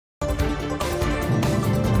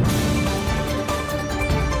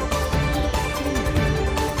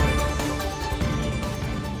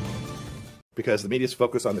because the media's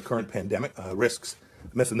focus on the current pandemic risks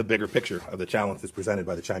missing the bigger picture of the challenges presented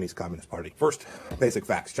by the Chinese Communist Party. First, basic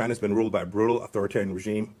facts. China's been ruled by a brutal authoritarian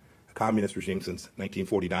regime, a communist regime, since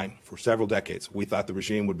 1949. For several decades, we thought the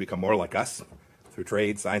regime would become more like us through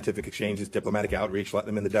trade, scientific exchanges, diplomatic outreach,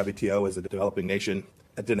 letting them in the WTO as a developing nation.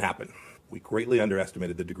 That didn't happen. We greatly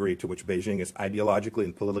underestimated the degree to which Beijing is ideologically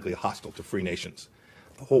and politically hostile to free nations.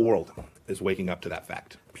 The whole world is waking up to that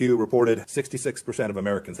fact. Pew reported 66% of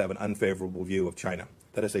Americans have an unfavorable view of China.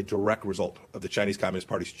 That is a direct result of the Chinese Communist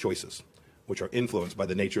Party's choices, which are influenced by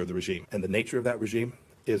the nature of the regime. And the nature of that regime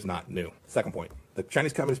is not new. Second point, the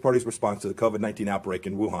Chinese Communist Party's response to the COVID-19 outbreak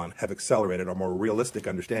in Wuhan have accelerated our more realistic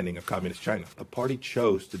understanding of Communist China. The party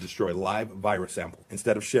chose to destroy live virus samples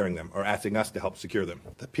instead of sharing them or asking us to help secure them.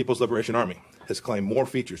 The People's Liberation Army has claimed more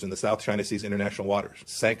features in the South China Sea's international waters,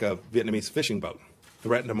 sank a Vietnamese fishing boat,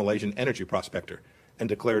 threatened a Malaysian energy prospector, and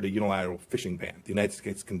declared a unilateral fishing ban. The United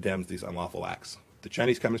States condemns these unlawful acts. The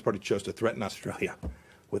Chinese Communist Party chose to threaten Australia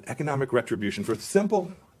with economic retribution for the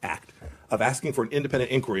simple act of asking for an independent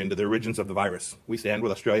inquiry into the origins of the virus. We stand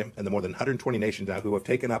with Australia and the more than 120 nations now who have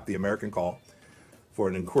taken up the American call for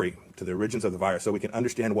an inquiry to the origins of the virus so we can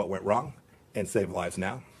understand what went wrong and save lives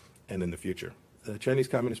now and in the future. The Chinese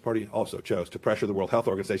Communist Party also chose to pressure the World Health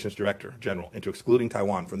Organization's Director General into excluding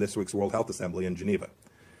Taiwan from this week's World Health Assembly in Geneva.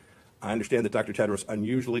 I understand that Dr. Tedros'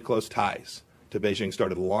 unusually close ties to Beijing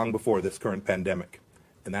started long before this current pandemic,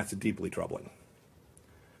 and that's deeply troubling.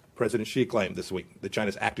 President Xi claimed this week that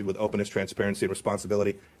China's acted with openness, transparency, and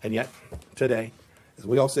responsibility, and yet, today, as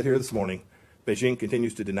we all sit here this morning, Beijing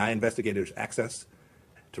continues to deny investigators access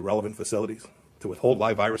to relevant facilities, to withhold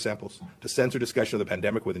live virus samples, to censor discussion of the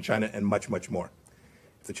pandemic within China, and much, much more.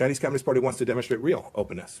 If the Chinese Communist Party wants to demonstrate real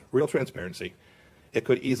openness, real transparency, it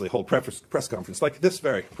could easily hold press conference like this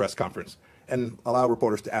very press conference and allow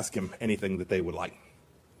reporters to ask him anything that they would like.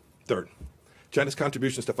 Third, China's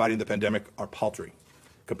contributions to fighting the pandemic are paltry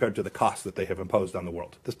compared to the costs that they have imposed on the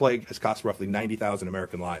world. This plague has cost roughly 90,000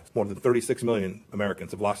 American lives. More than 36 million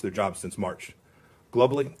Americans have lost their jobs since March.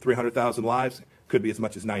 Globally, 300,000 lives could be as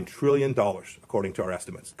much as $9 trillion, according to our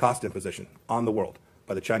estimates. Cost imposition on the world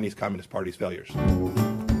by the Chinese Communist Party's failures.